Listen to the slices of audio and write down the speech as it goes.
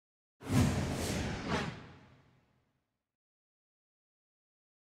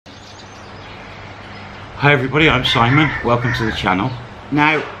Hi everybody, I'm Simon. Welcome to the channel.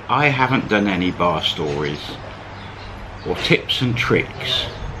 Now, I haven't done any bar stories or tips and tricks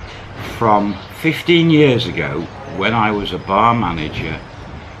from 15 years ago when I was a bar manager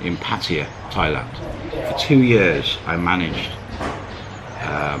in Pattaya, Thailand. For 2 years I managed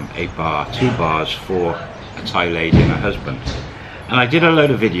two bars for a Thai lady and her husband. And I did a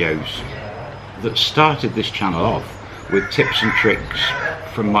load of videos that started this channel off with tips and tricks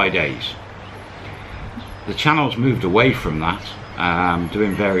from my days. The channel's moved away from that,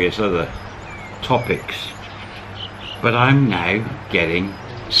 doing various other topics, but I'm now getting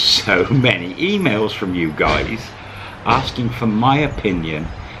so many emails from you guys asking for my opinion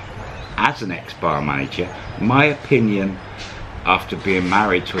as an ex-bar manager, my opinion after being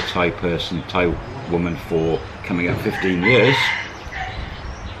married to a Thai woman for coming up 15 years,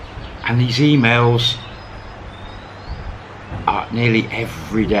 and these emails are nearly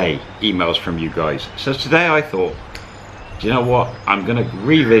every day emails from you guys. So today I thought, do you know what, I'm going to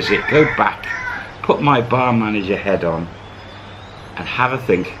revisit, go back, put my bar manager head on and have a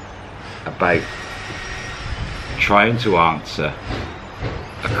think about trying to answer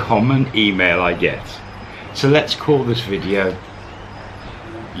a common email I get. So let's call this video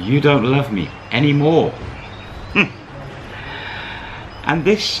 "You Don't Love Me Anymore." And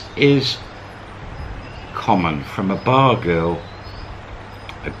this is common from a bar girl,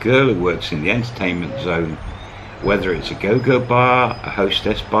 a girl who works in the entertainment zone, whether it's a go-go bar, a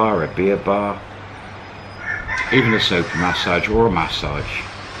hostess bar, a beer bar, even a soap massage or a massage.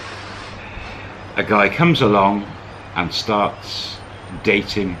 A guy comes along and starts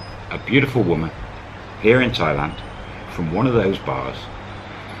dating a beautiful woman here in Thailand from one of those bars.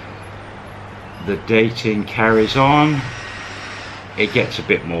 The dating carries on, it gets a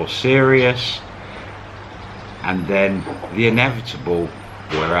bit more serious, and then the inevitable,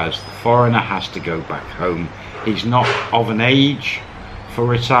 whereas the foreigner has to go back home, he's not of an age for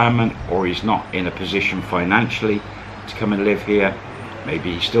retirement, or he's not in a position financially to come and live here.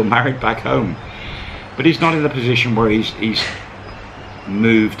 Maybe he's still married back home, but he's not in the position where he's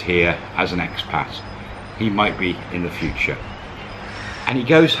moved here as an expat. He might be in the future, and he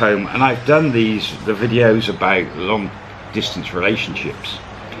goes home. And I've done the videos about long distance relationships,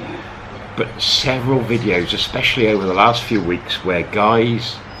 but several videos, especially over the last few weeks, where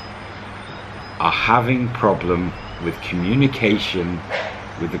guys are having problem with communication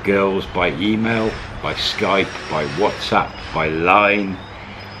with the girls by email, by Skype, by WhatsApp, by Line,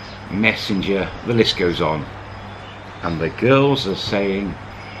 Messenger, the list goes on. And the girls are saying,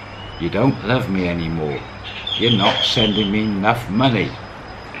 "You don't love me anymore. You're not sending me enough money."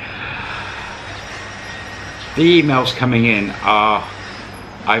 The emails coming in are,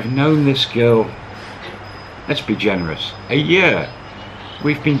 "I've known this girl, let's be generous, a year.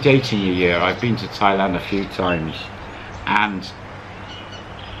 We've been dating a year. I've been to Thailand a few times, and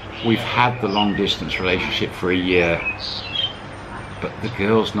we've had the long distance relationship for a year, but the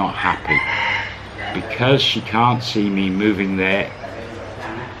girl's not happy because she can't see me moving there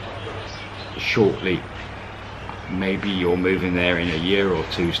shortly. Maybe you're moving there in a year or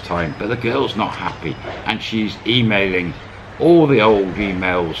two's time, but the girl's not happy, and she's emailing all the old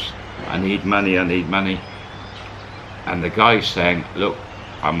emails, 'I need money, I need money.' And the guy's saying, 'Look,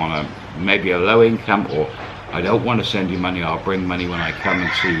 I'm on maybe a low income, or I don't want to send you money, I'll bring money when I come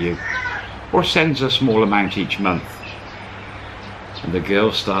and see you,' or sends a small amount each month. And the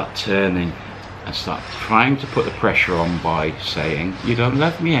girls start turning and start trying to put the pressure on by saying, 'You don't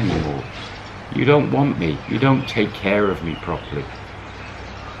love me anymore. You don't want me. You don't take care of me properly.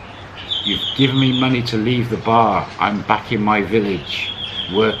 You've given me money to leave the bar. I'm back in my village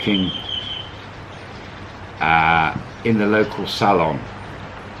working in the local salon,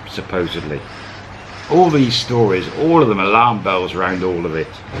 supposedly.' All these stories, all of them, alarm bells around all of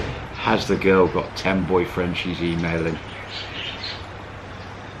it. Has the girl got 10 boyfriends she's emailing?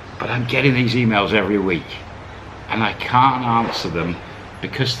 But I'm getting these emails every week, and I can't answer them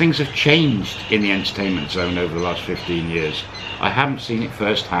because things have changed in the entertainment zone over the last 15 years. I haven't seen it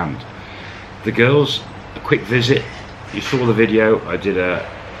firsthand. The girls, a quick visit, you saw the video, I did a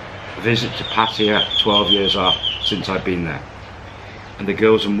visit to Pattaya 12 years since I've been there. And the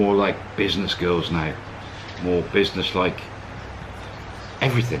girls are more like business girls now, more business like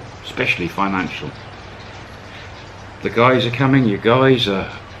everything, especially financial. The guys are coming, you guys are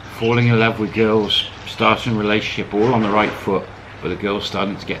falling in love with girls, starting a relationship all on the right foot, but the girls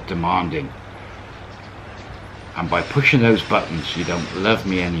starting to get demanding. And by pushing those buttons, "You don't love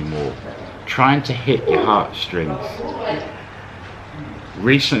me anymore," trying to hit your heartstrings.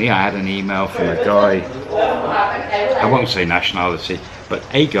 Recently I had an email from a guy, I won't say nationality, but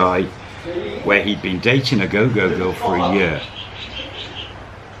a guy where he'd been dating a go-go girl for a year.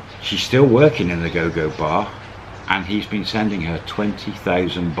 She's still working in the go-go bar, and he's been sending her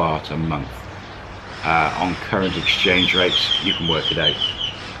 20,000 baht a month. On current exchange rates, you can work it out.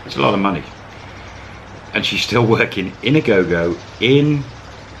 It's a lot of money. And she's still working in a go-go in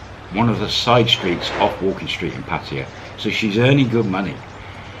one of the side streets off Walking Street in Pattaya. So she's earning good money.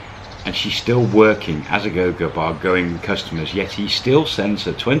 And she's still working as a go-go bar, going with customers, yet he still sends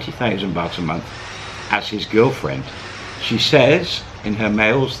her 20,000 baht a month as his girlfriend. She says in her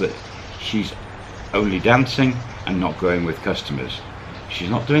mails that she's only dancing and not going with customers. She's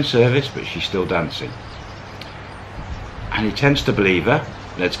not doing service, but she's still dancing. And he tends to believe her.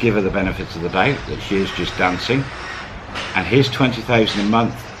 Let's give her the benefit of the doubt that she is just dancing. And his 20,000 a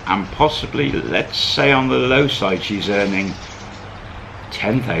month, and possibly, let's say on the low side, she's earning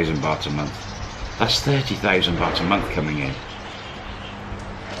 10,000 baht a month. That's 30,000 baht a month coming in.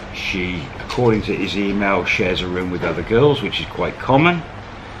 She, according to his email, shares a room with other girls, which is quite common.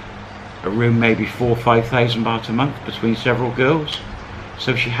 A room maybe 4,000 or 5,000 baht a month between several girls.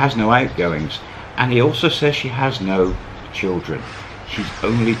 So she has no outgoings. And he also says she has no children. She's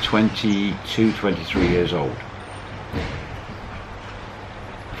only 22, 23 years old.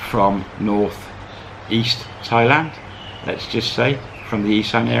 From northeast Thailand, let's just say, from the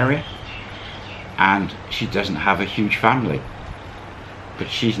Isan area. And she doesn't have a huge family. But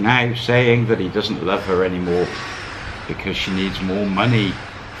she's now saying that he doesn't love her anymore because she needs more money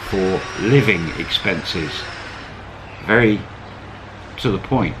for living expenses. Very to the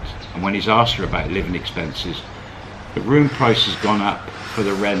point. And when he's asked her about living expenses, the room price has gone up for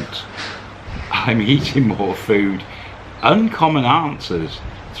the rent. I'm eating more food. Uncommon answers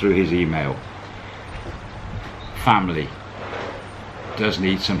through his email. Family does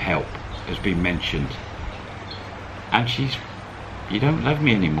need some help, has been mentioned. And she's, you don't love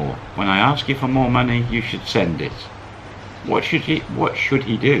me anymore. When I ask you for more money, you should send it. What should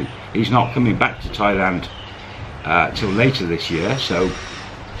he do? He's not coming back to Thailand till later this year, so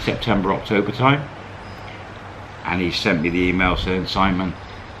September, October time. And he sent me the email saying, Simon,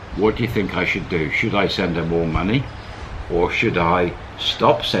 what do you think I should do? Should I send her more money? Or should I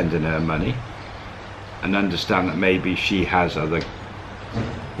stop sending her money and understand that maybe she has other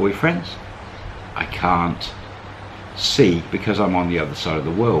boyfriends? I can't see because I'm on the other side of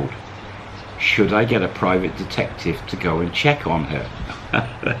the world. Should I get a private detective to go and check on her?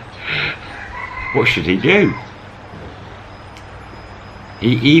 What should he do?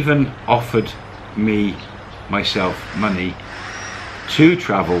 He even offered myself money to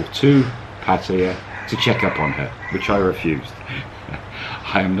travel to Pattaya to check up on her, which I refused.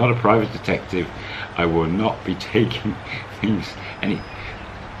 I am not a private detective. I will not be taking things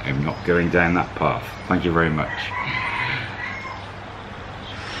I'm not going down that path. Thank you very much.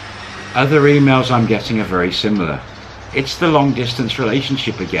 Other emails I'm getting are very similar. It's the long distance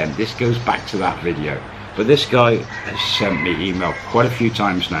relationship again. This goes back to that video. But this guy has sent me email quite a few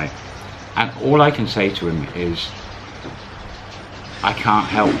times now. And all I can say to him is, I can't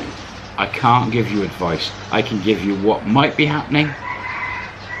help. I can't give you advice. I can give you what might be happening.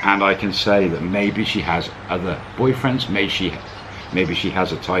 And I can say that maybe she has other boyfriends. Maybe she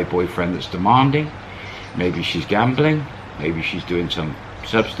has a Thai boyfriend that's demanding. Maybe she's gambling. Maybe she's doing some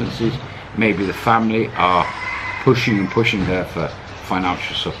substances. Maybe the family are pushing her for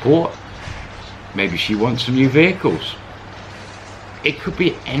financial support. Maybe she wants some new vehicles. It could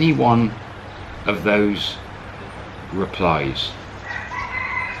be any one of those replies.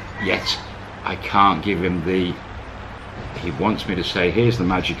 Yet I can't give him he wants me to say, here's the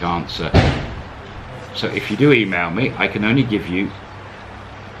magic answer. So if you do email me, I can only give you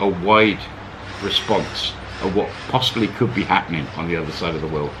a wide response of what possibly could be happening on the other side of the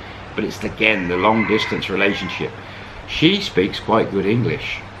world. But it's again the long distance relationship. She speaks quite good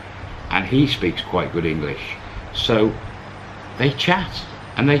English and he speaks quite good English. So they chat,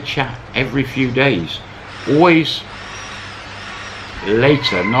 and they chat every few days. Always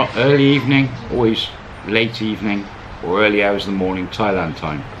later, not early evening, always late evening or early hours of the morning Thailand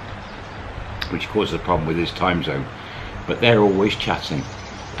time, which causes a problem with his time zone. But they're always chatting,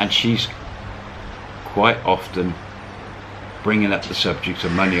 and she's quite often bringing up the subject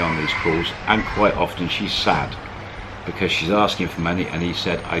of money on these calls, and quite often she's sad because she's asking for money, and he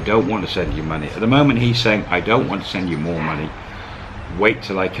said, I don't want to send you money. At the moment he's saying, I don't want to send you more money. Wait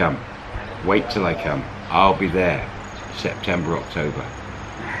till I come. Wait till I come. I'll be there September, October.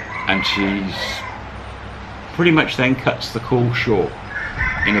 And she's pretty much then cuts the call short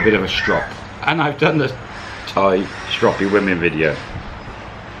in a bit of a strop. And I've done the Thai stroppy women video.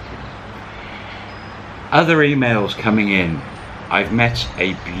 Other emails coming in I've met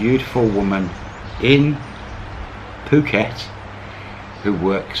a beautiful woman in Phuket who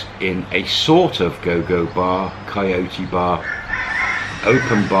works in a sort of go-go bar, coyote bar,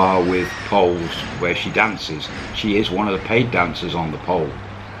 open bar with poles where she dances. She is one of the paid dancers on the pole,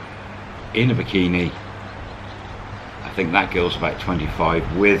 in a bikini. I think that girl's about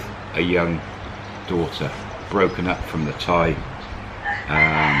 25, with a young daughter, broken up from the Thai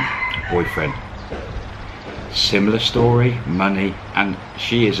boyfriend. Similar story, money, and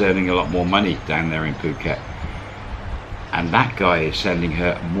she is earning a lot more money down there in Phuket, and that guy is sending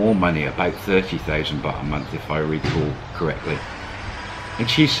her more money, about 30,000 baht a month if I recall correctly, and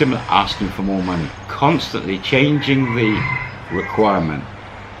she's similar, asking for more money, constantly changing the requirement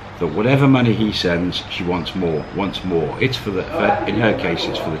that whatever money he sends, she wants more. It's for the, in her case,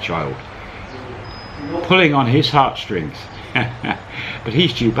 it's for the child, pulling on his heartstrings. But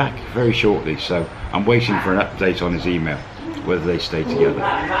he's due back very shortly, so I'm waiting for an update on his email, whether they stay together.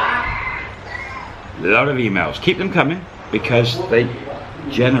 A lot of emails, keep them coming, because they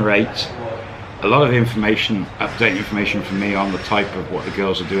generate a lot of information, update information from me on the type of what the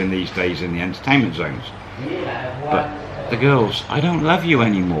girls are doing these days in the entertainment zones. But the girls, I don't love you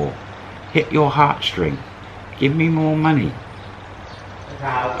anymore. Hit your heartstring. Give me more money.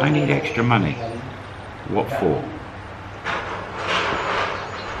 I need extra money. What for?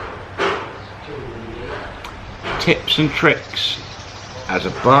 Tips and tricks. As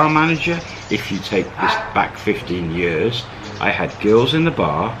a bar manager, if you take this back 15 years, I had girls in the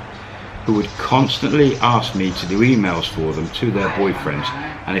bar who would constantly ask me to do emails for them to their boyfriends,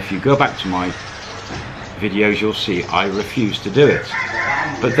 and if you go back to my videos you'll see I refused to do it.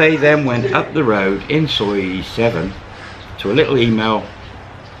 But they then went up the road in Soi 7 to a little email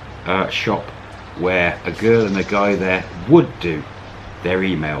shop where a girl and a guy there would do their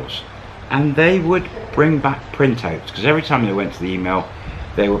emails, and they would bring back printouts, because every time they went to the email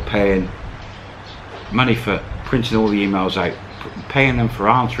they were paying money for printing all the emails out, paying them for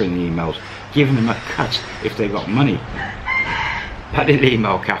answering the emails, giving them a cut if they got money. That little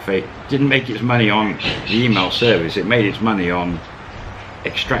email cafe didn't make its money on the email service, it made its money on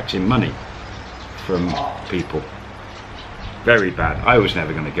extracting money from people. Very bad. I was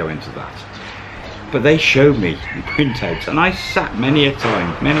never going to go into that. But they showed me the printouts, and I sat many a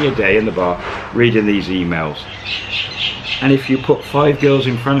time, many a day in the bar reading these emails. And if you put 5 girls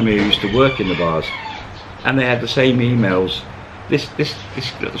in front of me who used to work in the bars and they had the same emails, this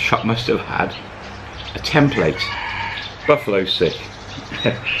little shop must have had a template. Buffalo sick,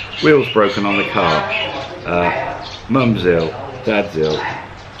 wheels broken on the car, mum's ill, dad's ill,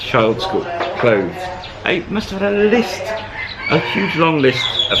 child's school clothes. I must have had a list, a huge long list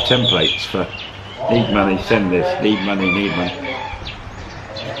of templates for need money, send this, need money, need money.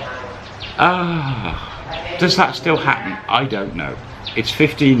 Does that still happen? I don't know. It's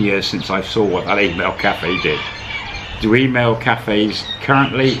 15 years since I saw what that email cafe did. Do email cafes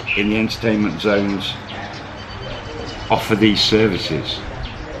currently in the entertainment zones offer these services?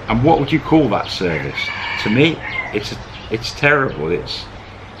 And what would you call that service? To me, it's terrible.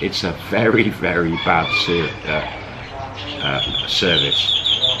 It's a very, very bad service.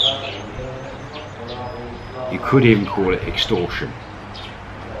 You could even call it extortion.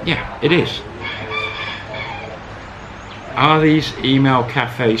 Yeah, it is. Are these email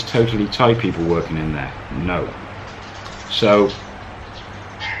cafes totally Thai people working in there? No. So,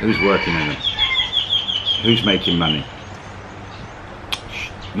 who's working in them? Who's making money?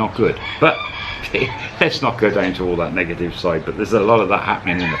 Not good. But let's not go down to all that negative side, but there's a lot of that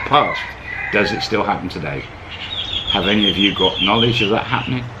happening in the past. Does it still happen today? Have any of you got knowledge of that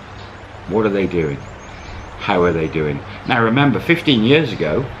happening? What are they doing? How are they doing? Now remember, 15 years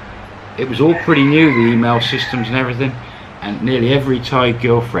ago, it was all pretty new, the email systems and everything, and nearly every Thai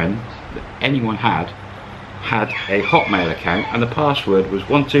girlfriend that anyone had a Hotmail account, and the password was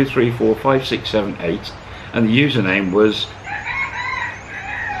 12345678, and the username was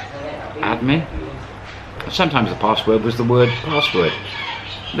admin. Sometimes the password was the word password.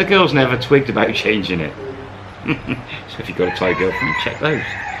 The girls never twigged about changing it. So if you've got a Thai girlfriend, check those.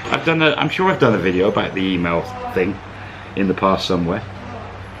 I'm sure I've done a video about the email thing in the past somewhere.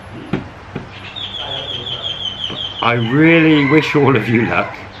 I really wish all of you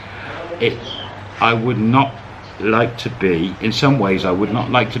luck. I would not like to be, in some ways I would not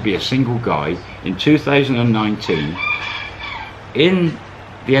like to be a single guy in 2019 in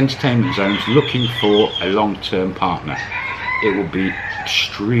the entertainment zones looking for a long-term partner. It will be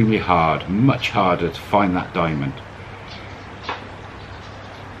extremely hard, much harder to find that diamond.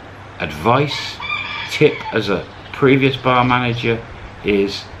 Advice, tip as a previous bar manager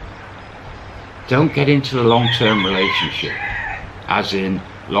is don't get into a long-term relationship. as in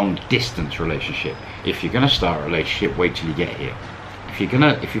long distance relationship. If you're going to start a relationship, wait till you get here. If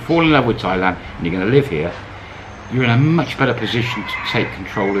you fall in love with Thailand and you're going to live here, you're in a much better position to take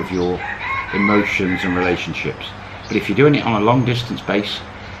control of your emotions and relationships. But if you're doing it on a long distance base,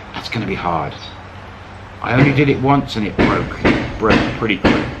 that's going to be hard. I only did it once and it broke pretty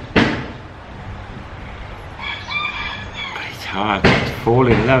quick. But it's hard to fall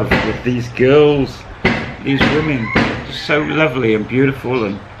in love with these girls, these women. They're so lovely and beautiful,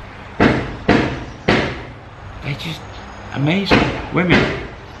 and they're just amazing women.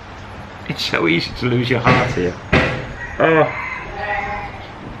 It's so easy to lose your heart here. Oh,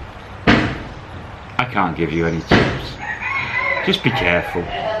 I can't give you any tips. Just be careful.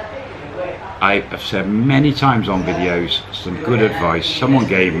 I have said many times on videos, some good advice someone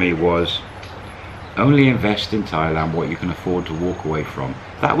gave me was, only invest in Thailand what you can afford to walk away from.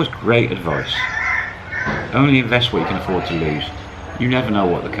 That was great advice. Only invest what you can afford to lose. You never know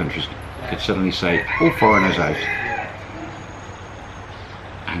what the countries could suddenly say, all foreigners out.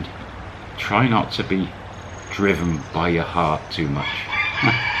 And try not to be driven by your heart too much.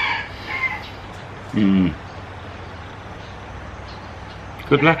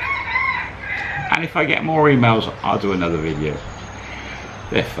 Good luck. And if I get more emails, I'll do another video.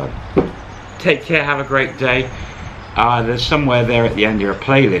 They're fun. Take care, have a great day. There's somewhere there at the end here a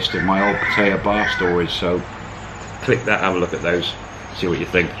playlist of my old Pattaya bar stories, so click that, have a look at those, see what you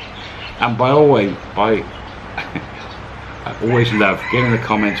think. And I always love getting in the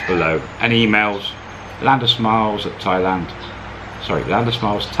comments below and emails.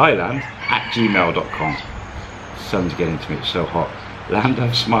 landofsmilesthailand@gmail.com. The sun's getting to me, it's so hot.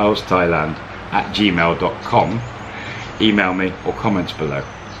 landofsmilesthailand@gmail.com. Email me or comments below.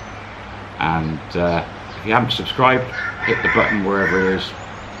 And if you haven't subscribed, hit the button wherever it is.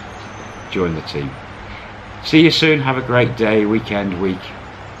 Join the team. See you soon. Have a great day, weekend, week,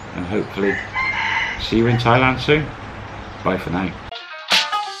 and hopefully see you in Thailand soon. Bye for now.